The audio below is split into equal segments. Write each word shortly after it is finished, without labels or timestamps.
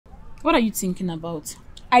What are you thinking about?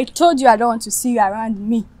 I told you I don't want to see you around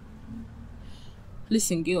me.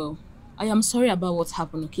 Listen, girl. I am sorry about what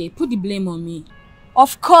happened, okay? Put the blame on me.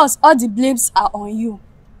 Of course, all the blames are on you.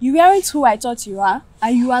 You weren't who I thought you are,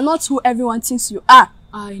 and you are not who everyone thinks you are.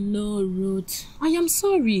 I know, Ruth. I am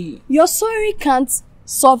sorry. Your sorry can't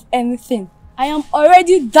solve anything. I am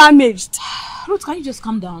already damaged. Ruth, can you just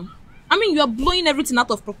calm down? I mean, you are blowing everything out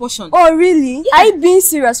of proportion. Oh, really? Yeah. Are you being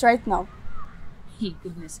serious right now? Hey,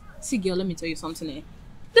 goodness. See, girl, let me tell you something here.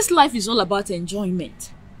 This life is all about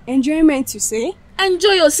enjoyment. Enjoyment, you say?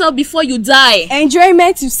 Enjoy yourself before you die.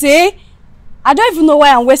 Enjoyment, you say? I don't even know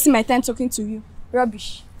why I'm wasting my time talking to you.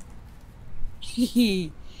 Rubbish.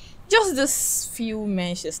 Just this few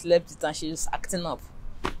men she slept with and she's just acting up.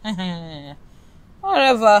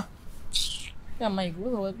 Whatever. Yeah, Mike,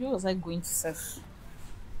 what was I going to say?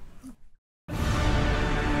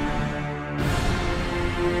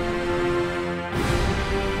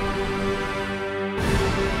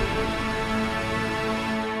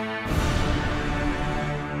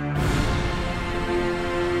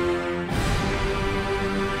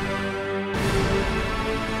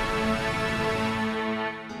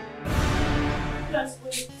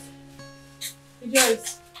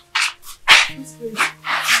 Rejoice.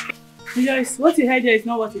 Rejoice, what you heard there is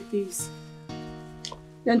not what it is.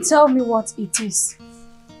 Then tell me what it is.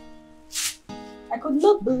 I could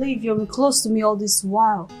not believe you were close to me all this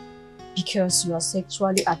while because you are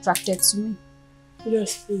sexually attracted to me.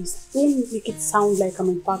 Rejoice, please, don't make it sound like I'm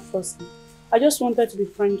a bad person. I just wanted to be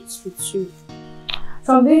friends with you.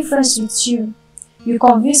 From being friends with you, you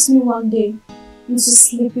convinced me one day into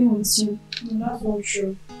sleeping with you. That's not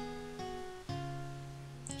true.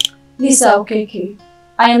 Lisa Okeke,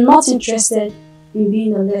 I am not interested in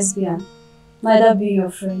being a lesbian, neither being your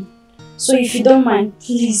friend. So if you don't mind,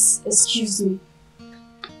 please excuse me.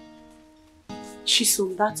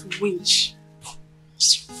 Chisel, that witch.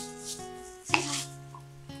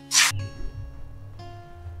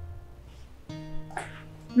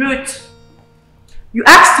 Ruth, you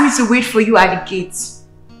asked me to wait for you at the gate.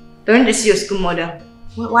 Don't you see your school mother?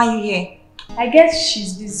 Why are you here? I guess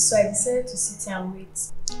she's busy, so I decided to sit here and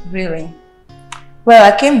wait. Really?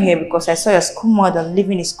 Well, I came here because I saw your school mother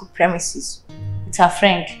leaving the school premises with her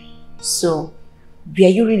friend. So, were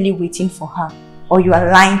you really waiting for her? Or you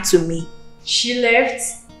are lying to me? She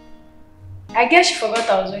left. I guess she forgot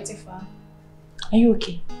I was waiting for her. Are you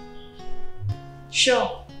okay?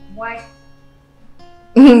 Sure. Why?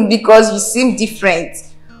 Because you seem different.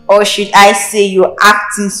 Or should I say you're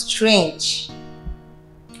acting strange?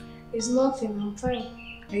 It's nothing, I'm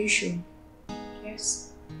fine. Are you sure? Yes.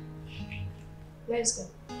 Let's go.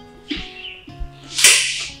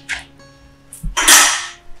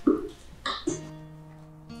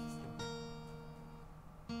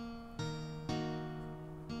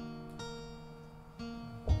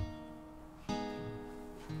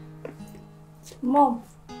 Mom,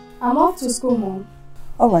 I'm off to school, Mom.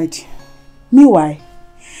 Alright. Meanwhile,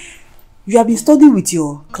 you have been studying with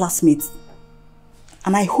your classmates.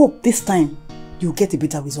 And I hope this time you'll get a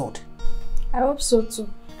better result. I hope so too.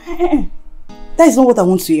 That is not what I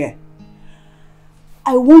want to hear.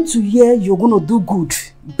 I want to hear you're going to do good,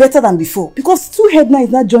 better than before. Because two head now is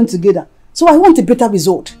not joined together. So I want a better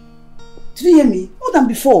result. Did you hear me? More than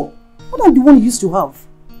before. More than the one you used to have.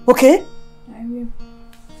 Okay? I will.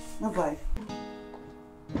 Bye-bye.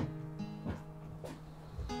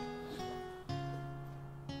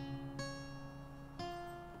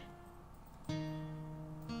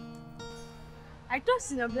 I thought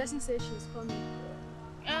Senior Blessing said she's coming.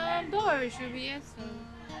 Don't worry, she'll be here soon.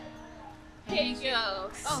 Hey,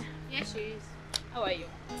 girls. Oh, yes, she is. How are you?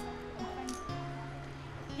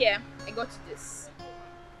 Here, I got you this.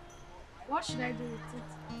 What should I do with it?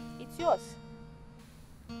 It's yours.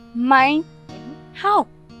 Mine? How?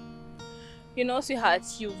 You know, sweetheart,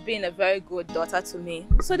 you've been a very good daughter to me.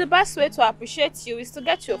 So the best way to appreciate you is to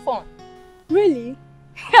get your phone. Really?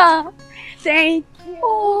 Thank you.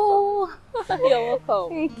 Oh, you're welcome.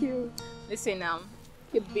 Thank you. Listen now,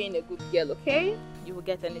 keep being a good girl, okay? You will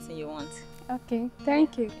get anything you want. Okay,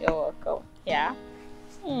 thank you. You're welcome. Yeah?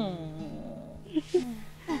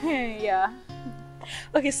 Yeah.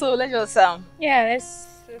 Okay, so let's just yeah, let's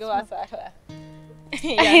go outside.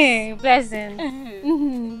 Yes. Blessing.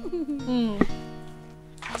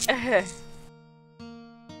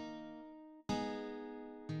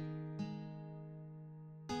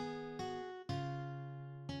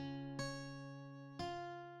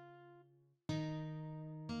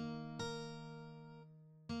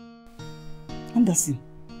 Anderson,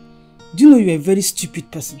 do you know you're a very stupid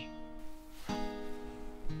person?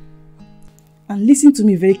 And listen to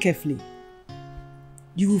me very carefully.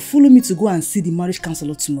 you will follow me to go and see the marriage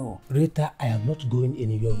counselor tomorrow. Rita, I am not going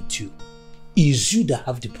anywhere with you. It's you that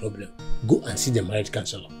have the problem. Go and see the marriage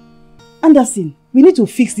counselor. Anderson, we need to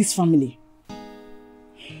fix this family.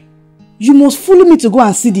 You must follow me to go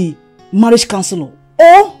and see the marriage counselor,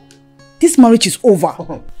 or this marriage is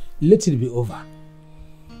over. Let it be over.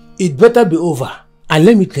 It better be over. And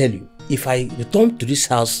let me tell you, if I return to this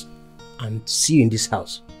house and see you in this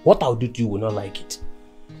house, what I'll do to you will not like it.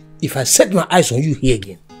 If I set my eyes on you here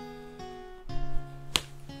again.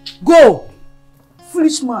 Go!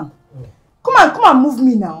 Foolish man. Come and move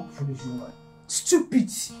me now. Foolish woman.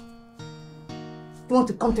 Stupid. You want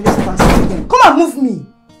to come to this house and again? Come and move me.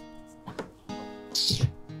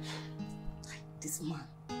 This man.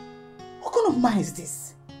 What kind of man is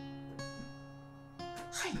this?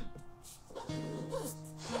 Hi.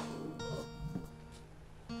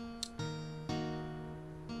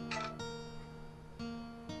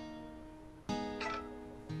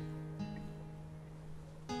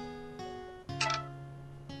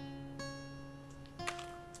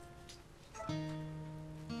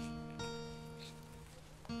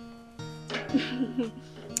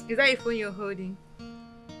 Is that a phone you're holding?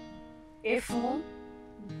 A phone?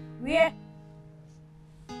 Where?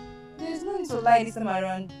 There's no need to lie this time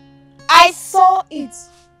around. I saw it.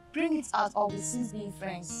 Bring it out or we'll cease being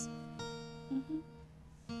friends.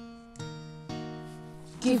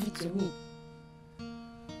 Give it to me.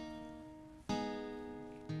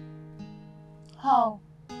 How?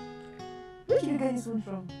 Where did you get this phone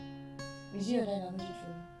from? Is it your dad that made it for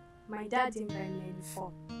you? My dad didn't buy me any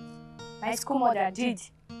phone. My school mother did.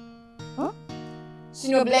 Huh?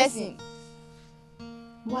 Senior blessing.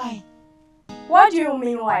 Why? What do you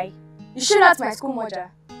mean why? You sure that's my school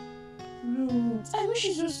mother? Ruth, I wish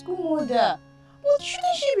she's your school mother. But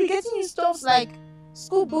shouldn't she be getting you stuff like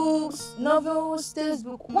school books, novels,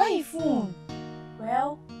 textbook? Why a phone?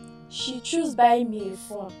 Well, she chose buying me a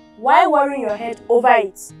phone. Why worrying your head over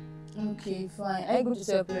it? Okay, fine. I go to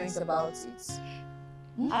tell your parents about it.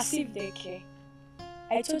 As if they care.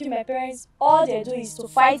 I told you my parents, all they do is to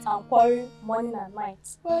fight and quarrel morning and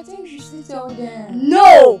night. But I think you should still tell them.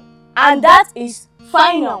 No! And that is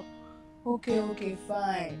final. Okay,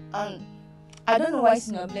 fine. And I don't know why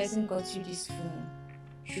Senior Blessing got you this phone.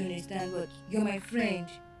 You understand, but you're my friend.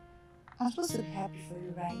 I'm supposed to be happy for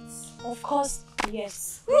you, right? Of course,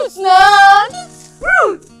 yes. Ruth, no!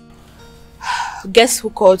 Ruth! Guess who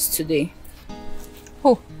called today?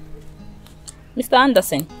 Who? Mr.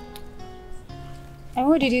 Anderson. And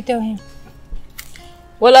what did you tell him?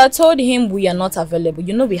 Well, I told him we are not available.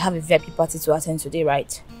 You know we have a VIP party to attend today,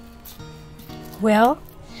 right? Well,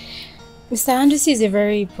 Mr. Anderson is a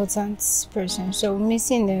very important person, so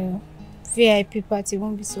missing the VIP party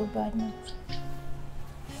won't be so bad now.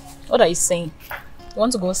 What are you saying? You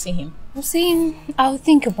want to go see him? I'm saying I'll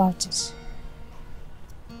think about it.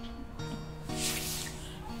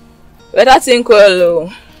 Better think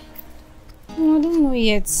well. No, I don't know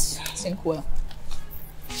yet. Think well.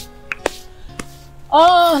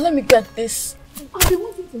 Oh, let me get this. I've been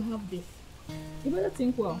wanting to have this. You better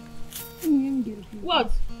think well.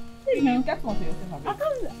 What? You know, get one for yourself. I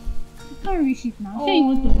can't reach it now. Oh, Say you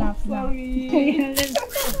want to laugh now.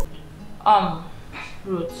 Sorry.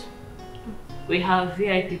 Ruth, we have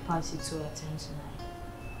VIP party to attend tonight.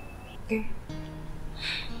 Okay.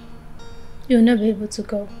 You'll not be able to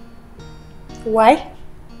go. Why?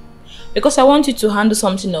 Because I want you to handle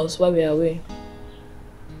something else while we're away.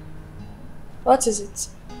 What is it?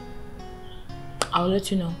 I'll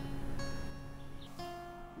let you know.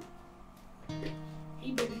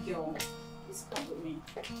 Hey baby girl, please come with me.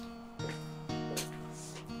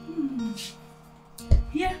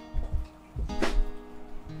 Here.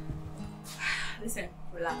 Listen,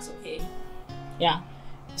 relax, okay? Yeah.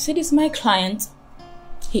 See, this is my client.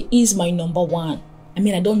 He is my number one. I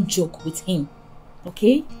mean, I don't joke with him.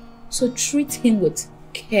 Okay? So treat him with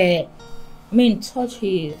care. I mean, touch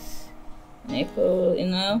his nipple, you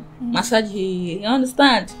know? Massage his, you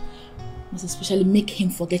understand? Must especially make him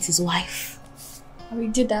forget his wife. I will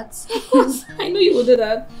do that. I know you will do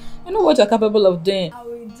that. I know what you're capable of doing. I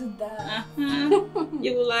will do that.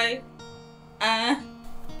 You will like,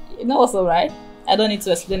 you know what's alright? I don't need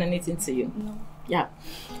to explain anything to you. No. Yeah.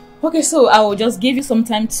 Okay, so I will just give you some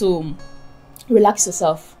time to relax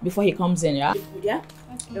yourself before he comes in, yeah? Yeah?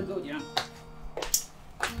 Let's go, yeah.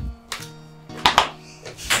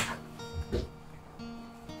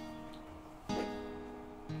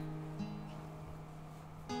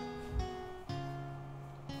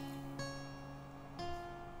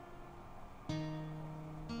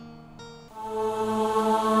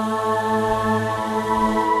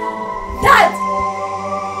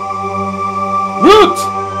 Ruth!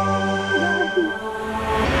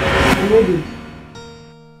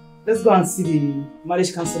 Let's go and see the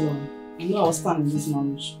marriage counselor. You know I will stand in this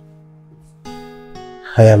marriage.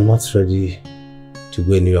 I am not ready to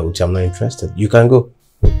go anywhere which I'm not interested. You can go.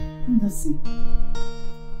 Anderson,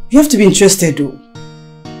 you have to be interested though.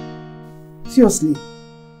 Seriously,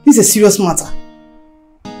 this is a serious matter.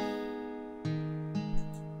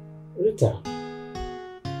 Rita,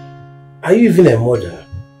 are you even a mother?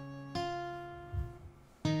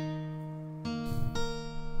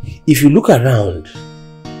 If you look around,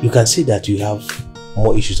 you can see that you have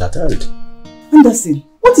more issues at hand. Anderson,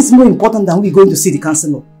 what is more important than we going to see the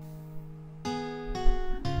counselor?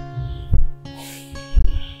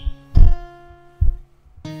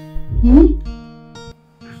 Good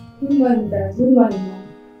morning, Dad. Good morning, Mom.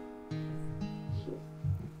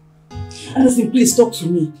 Anderson, please talk to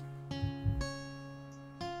me.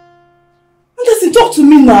 Anderson, talk to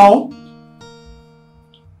me now.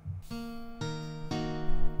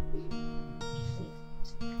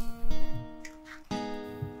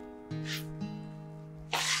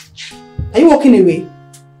 Are you walking away?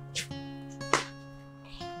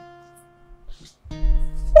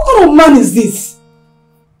 What kind of man is this?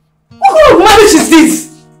 What kind of marriage is this?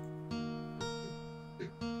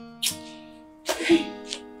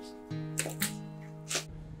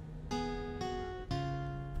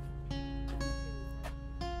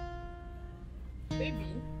 Baby,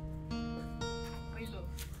 my love.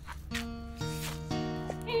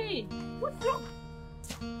 Hey, what's wrong?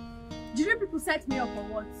 Did you people set me up or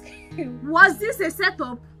what? Was this a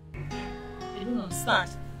setup? I don't understand.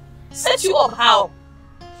 Set you up how?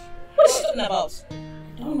 What is she talking about?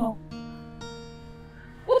 I don't know.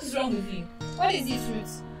 What is wrong with you? What is this,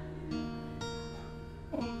 Ruth?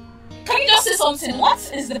 Can you just say something? What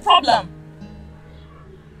is the problem?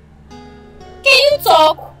 Can you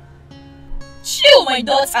talk? Chill, my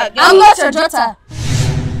daughter. I'm not your daughter.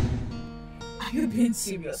 Are you being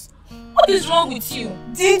serious? What is wrong with you?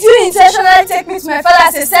 Did you intentionally take me to my father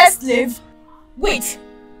as a sex slave? Wait.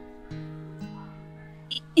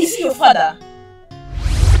 Is he your father?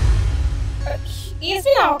 He's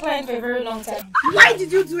been our client for a very long time. Why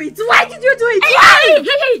did you do it? Why did you do it? Hey!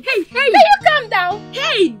 Can you calm down?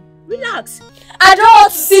 Hey! Relax. I don't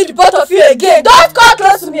want to see the both of you again. Don't come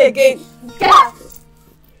close to me again. Get out.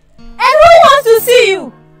 And who wants to see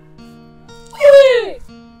you? Wait.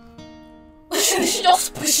 Did she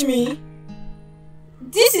just push me?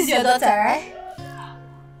 This is your daughter, right?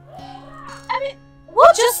 I mean,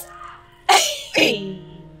 what just...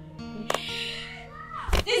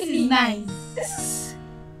 This is nice.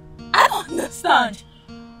 I don't understand.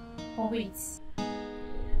 Oh, wait.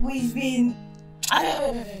 We've been... Which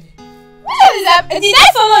one is that? Did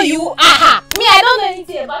I follow you? Aha! Me, I don't know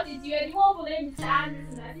anything about it. You are the one following Mr.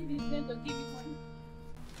 Anderson. I think he's going to give you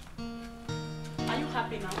money. Are you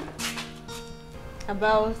happy now?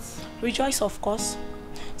 About? Rejoice, of course.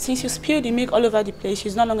 Since you spilled the milk all over the place,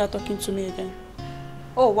 she's no longer talking to me again.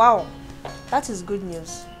 Oh, wow. That is good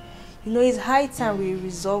news. You know, it's high time we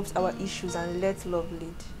resolved our issues and let love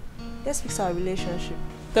lead. Let's fix our relationship.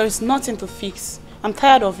 There is nothing to fix. I'm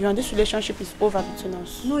tired of you and this relationship is over between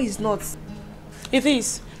us. No, it's not. It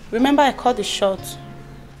is. Remember I called the shot.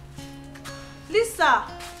 Lisa!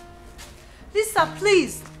 Lisa,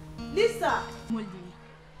 please! Lisa! Molly,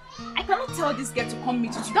 I cannot tell this girl to come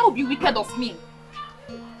meet you. That would be wicked of me.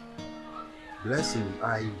 Bless him,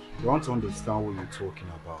 I don't understand what you're talking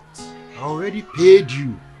about. I already paid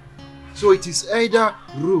you. So it is either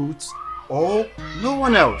Ruth or no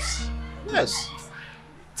one else. Yes.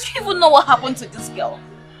 Do you even know what happened to this girl?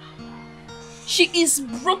 She is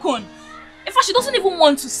broken. In fact, she doesn't even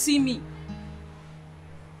want to see me.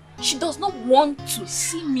 She does not want to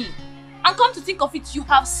see me. And come to think of it, you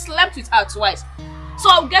have slept with her twice. So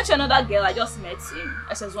I'll get you another girl I just met in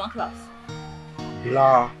SS1 class.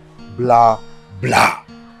 Blah, blah, blah.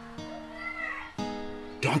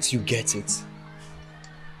 Don't you get it?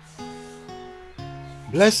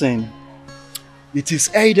 Blessing, it is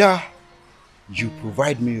either you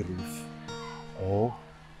provide me Ruth or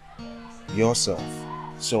yourself.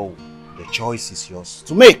 So the choice is yours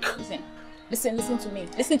to make. Listen to me.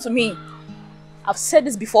 Listen to me. I've said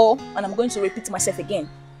this before and I'm going to repeat myself again.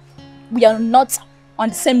 We are not on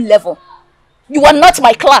the same level. You are not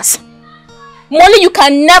my class. Molly, you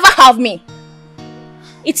can never have me.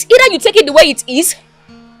 It's either you take it the way it is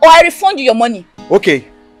or I refund you your money. Okay,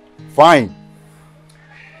 fine.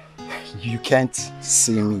 You can't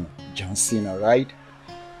see me, John Cena, right?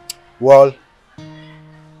 Well,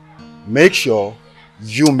 make sure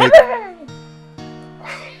you make...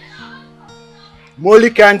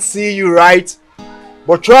 Molly can't see you, right?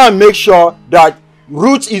 But try and make sure that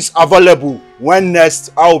Ruth is available when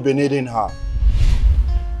next I'll be needing her.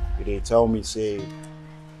 They tell me, say,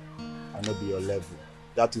 I know be your level.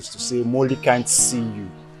 That is to say, Molly can't see you.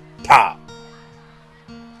 Pa!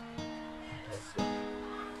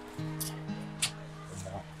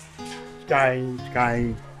 Kind.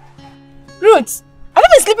 Ruth, have you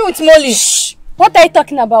been sleeping with Molly? Shh! What are you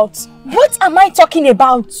talking about? What am I talking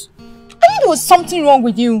about? I knew there was something wrong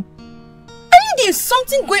with you. I knew there's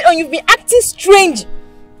something going on. You've been acting strange.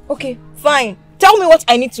 Okay, fine. Tell me what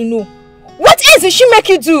I need to know. What else did she make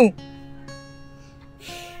you do?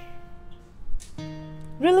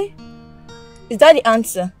 Really? Is that the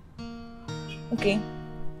answer? Okay,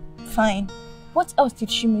 fine. What else did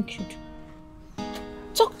she make you do?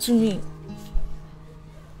 Talk to me.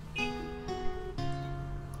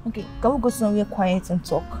 Okay, can we go somewhere quiet and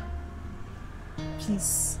talk?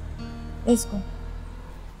 Please. Let's go.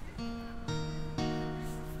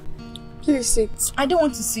 Please sit. I don't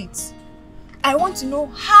want to sit. I want to know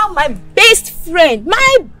how my best friend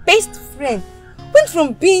went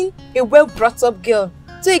from being a well-brought-up girl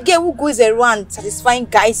to a girl who goes around satisfying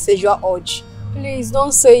guys' sexual urge. Please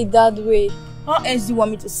don't say it that way. How else do you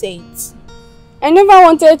want me to say it? I never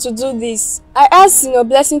wanted to do this. I asked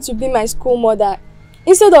Blessing to be my school mother.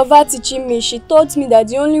 Instead of her teaching me, she taught me that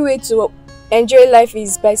the only way to enjoy life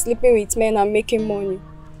is by sleeping with men and making money.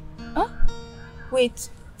 Huh? Wait,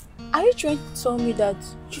 are you trying to tell me that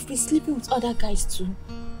you've been sleeping with other guys too?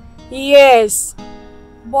 Yes,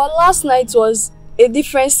 but last night was a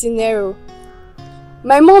different scenario.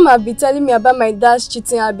 My mom had been telling me about my dad's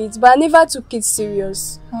cheating habits, but I never took it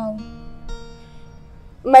serious. How?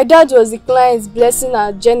 My dad was the client Blessing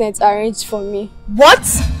and Janet arranged for me. What?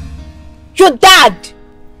 Your dad?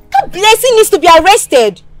 That Blessing needs to be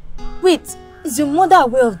arrested. Wait, is your mother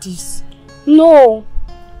aware of this? No.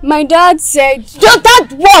 My dad said... Your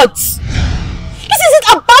dad what? This isn't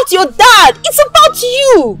about your dad. It's about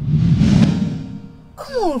you.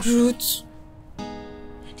 Come on, Ruth.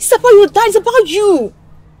 This is about your dad. It's about you.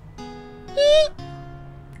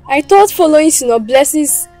 I thought following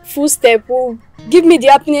Blessing's footsteps would give me the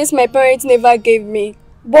happiness my parents never gave me.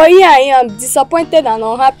 But here I am, disappointed and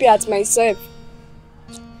unhappy at myself.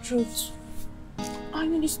 Ruth, I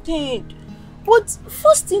understand. But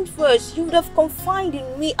first thing first, you would have confided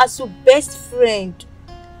in me as your best friend.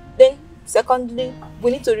 Then, secondly,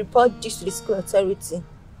 we need to report this to the school authority.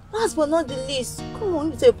 Last but not the least, come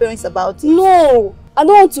on, you tell your parents about it. No, I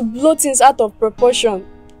don't want to blow things out of proportion.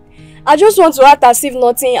 I just want to act as if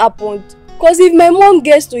nothing happened. Because if my mom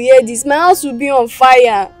gets to hear this, my house will be on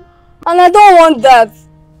fire. And I don't want that.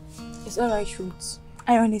 It's alright, Ruth.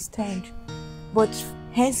 I understand. But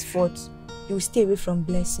henceforth, you will stay away from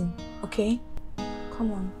Blessing, okay?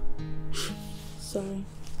 Come on. Sorry.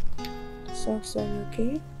 Sorry,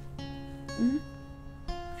 okay?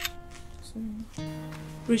 Sorry.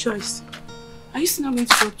 Rejoice, are you still not going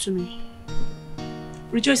to talk to me?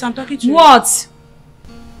 Rejoice, I'm talking to you. What?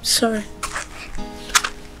 Sorry.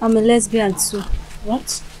 I'm a lesbian too.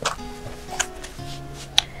 What?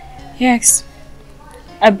 Yes.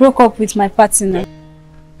 I broke up with my partner.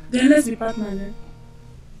 Then let's be partners then.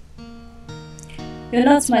 You're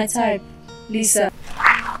not my type, Lisa.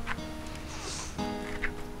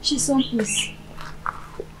 She's so please.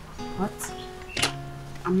 What?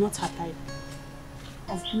 I'm not her type.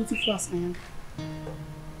 As beautiful as I am.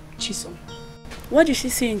 Chisom. What did she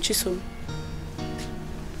say in Chisom?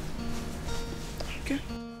 Okay.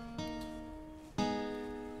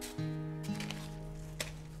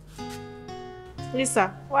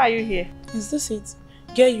 Lisa, why are you here? Is this it?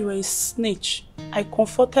 Girl, you were a snitch. I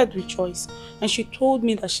comforted Rejoice and she told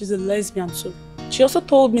me that she's a lesbian too. She also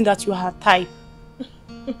told me that you are her type.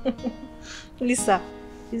 Lisa,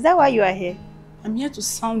 is that why you are here? I'm here to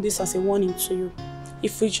sound this as a warning to you.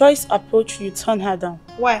 If Rejoice approaches you, turn her down.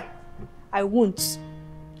 Why? I won't.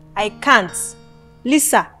 I can't.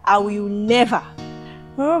 Lisa, I will never.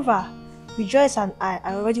 Moreover, Rejoice and I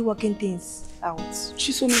are already working things out.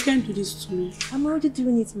 Chisom, you can't do this to me. I'm already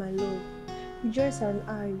doing it, my love. Rejoice and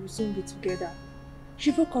I will soon be together.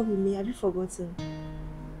 She broke up with me, have you forgotten?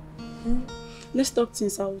 Let's talk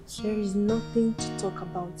things out. There is nothing to talk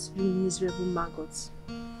about, you miserable maggot.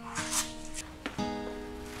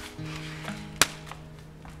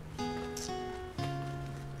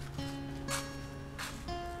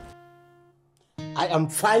 I am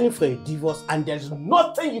filing for a divorce and there is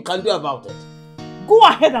nothing you can do about it. Go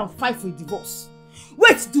ahead and fight for a divorce.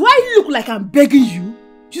 Wait, do I look like I'm begging you?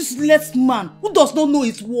 Useless man who does not know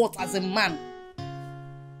his worth as a man.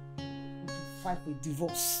 Fight for a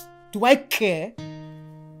divorce. Do I care?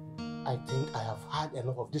 I think I have had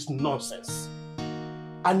enough of this nonsense.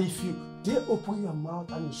 And if you dare open your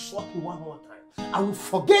mouth and insult me one more time, I will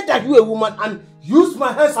forget that you are a woman and use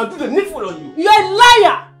my hands and do the needful on you. You are a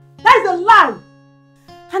liar! That is a lie!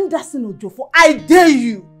 Anderson Ojofo, I dare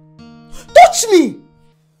you! Touch me!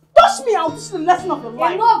 Touch me, I'll teach you the lesson of your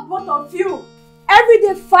life. Enough, both of you! Every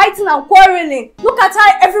day fighting and quarreling. Look at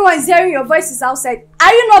how everyone is hearing your voices outside.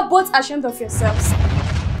 Are you not both ashamed of yourselves?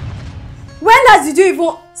 When last did you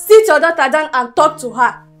even sit your daughter down and talk to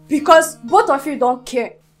her? Because both of you don't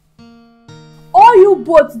care. All you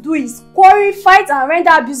both do is quarrel, fight and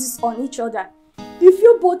render abuses on each other. If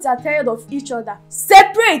you both are tired of each other,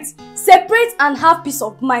 separate and have peace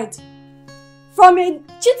of mind. From a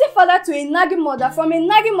cheating father to a nagging mother, from a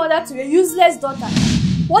nagging mother to a useless daughter.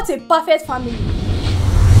 What a perfect family.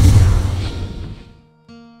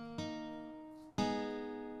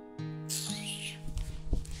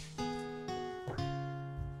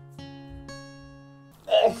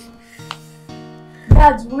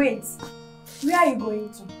 Dad, wait. Where are you going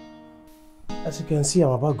to? As you can see,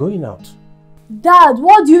 I'm about going out. Dad,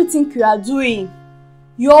 what do you think you are doing?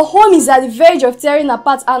 Your home is at the verge of tearing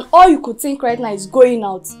apart and all you could think right now is going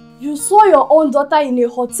out. You saw your own daughter in a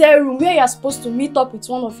hotel room where you are supposed to meet up with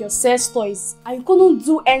one of your sex toys and you couldn't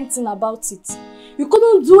do anything about it. You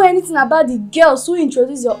couldn't do anything about the girls who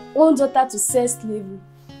introduced your own daughter to sex slavery.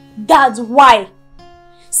 Dad, why?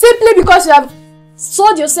 Simply because you have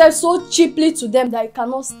sold yourself so cheaply to them that you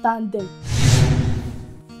cannot stand them.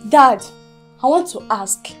 Dad, I want to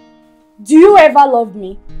ask, do you ever love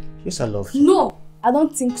me? Yes, I love you. No, I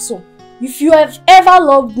don't think so. If you have ever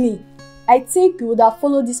loved me, I think you would have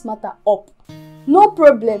followed this matter up. No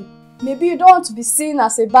problem. Maybe you don't want to be seen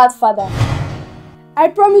as a bad father. I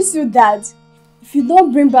promise you, Dad, if you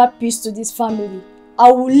don't bring back peace to this family,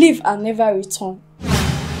 I will leave and never return.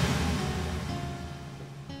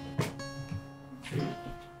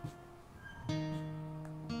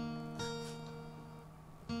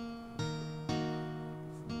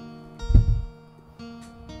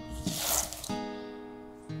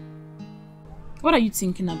 What are you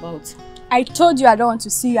thinking about? I told you I don't want to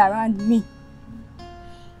see you around me.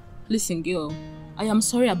 Listen, girl, I am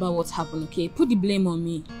sorry about what happened, okay? Put the blame on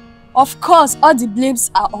me. Of course, all the blames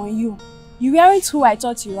are on you. You aren't who I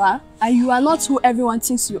thought you are, and you are not who everyone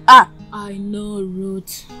thinks you are. I know,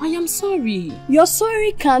 Ruth. I am sorry. Your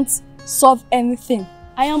sorry can't solve anything.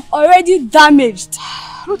 I am already damaged.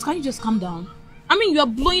 Ruth, can you just calm down? I mean, you are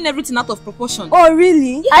blowing everything out of proportion. Oh,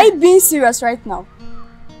 really? Yeah. Are you being serious right now?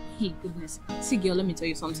 Hey, goodness. See, girl, let me tell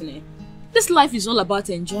you something here. This life is all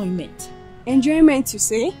about enjoyment. Enjoyment, you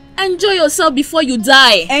say? Enjoy yourself before you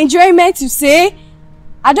die. Enjoyment, you say?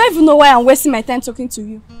 I don't even know why I'm wasting my time talking to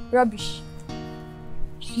you. Rubbish.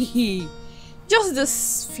 Just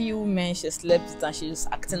this few men she slept with and she's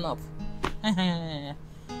acting up.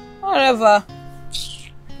 Whatever.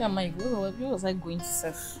 Yeah, my God, where was I going to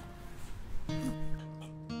surf?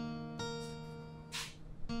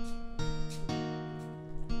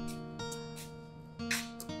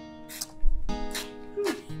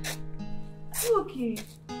 Okay.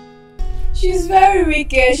 She's very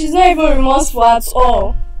wicked. She's not even remorseful at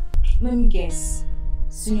all. Let me guess.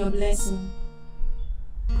 It's in your blessing.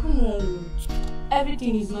 Come on, Ruth.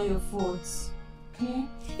 Everything is not your fault. Okay?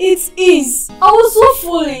 It is. I was so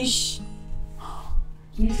foolish.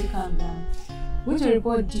 You need to calm down. We're going to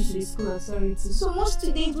report this to the school authorities. So most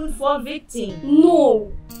students will fall victim.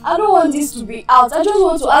 No. I don't want this to be out. I just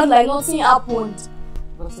want to act like nothing happened.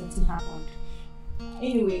 But something happened.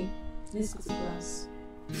 Anyway, let's go to class.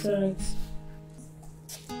 It's alright.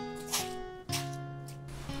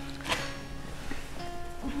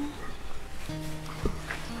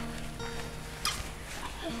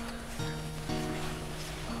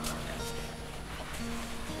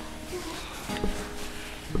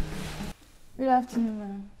 Good afternoon,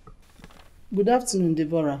 ma'am. Good afternoon,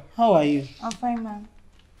 Deborah. How are you? I'm fine, ma'am.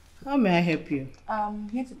 How may I help you? I'm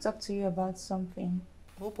here to talk to you about something.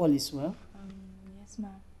 Hope all is well. Yes,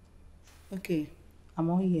 ma'am. Okay, I'm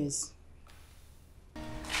all ears.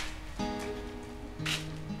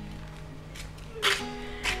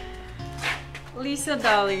 Lisa,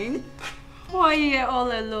 darling, why are you here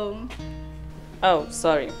all alone? Oh,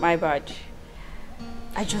 sorry, my bad.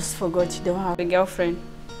 I just forgot you don't have a girlfriend.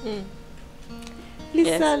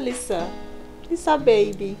 Lisa, Lisa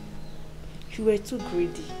baby. You were too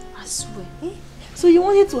greedy. I swear. So you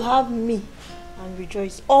wanted to have me and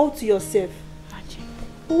rejoice all to yourself.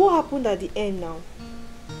 But what happened at the end now?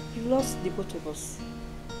 You lost the both of us.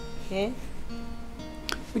 Will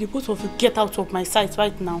the both of you get out of my sight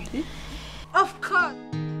right now? Of course.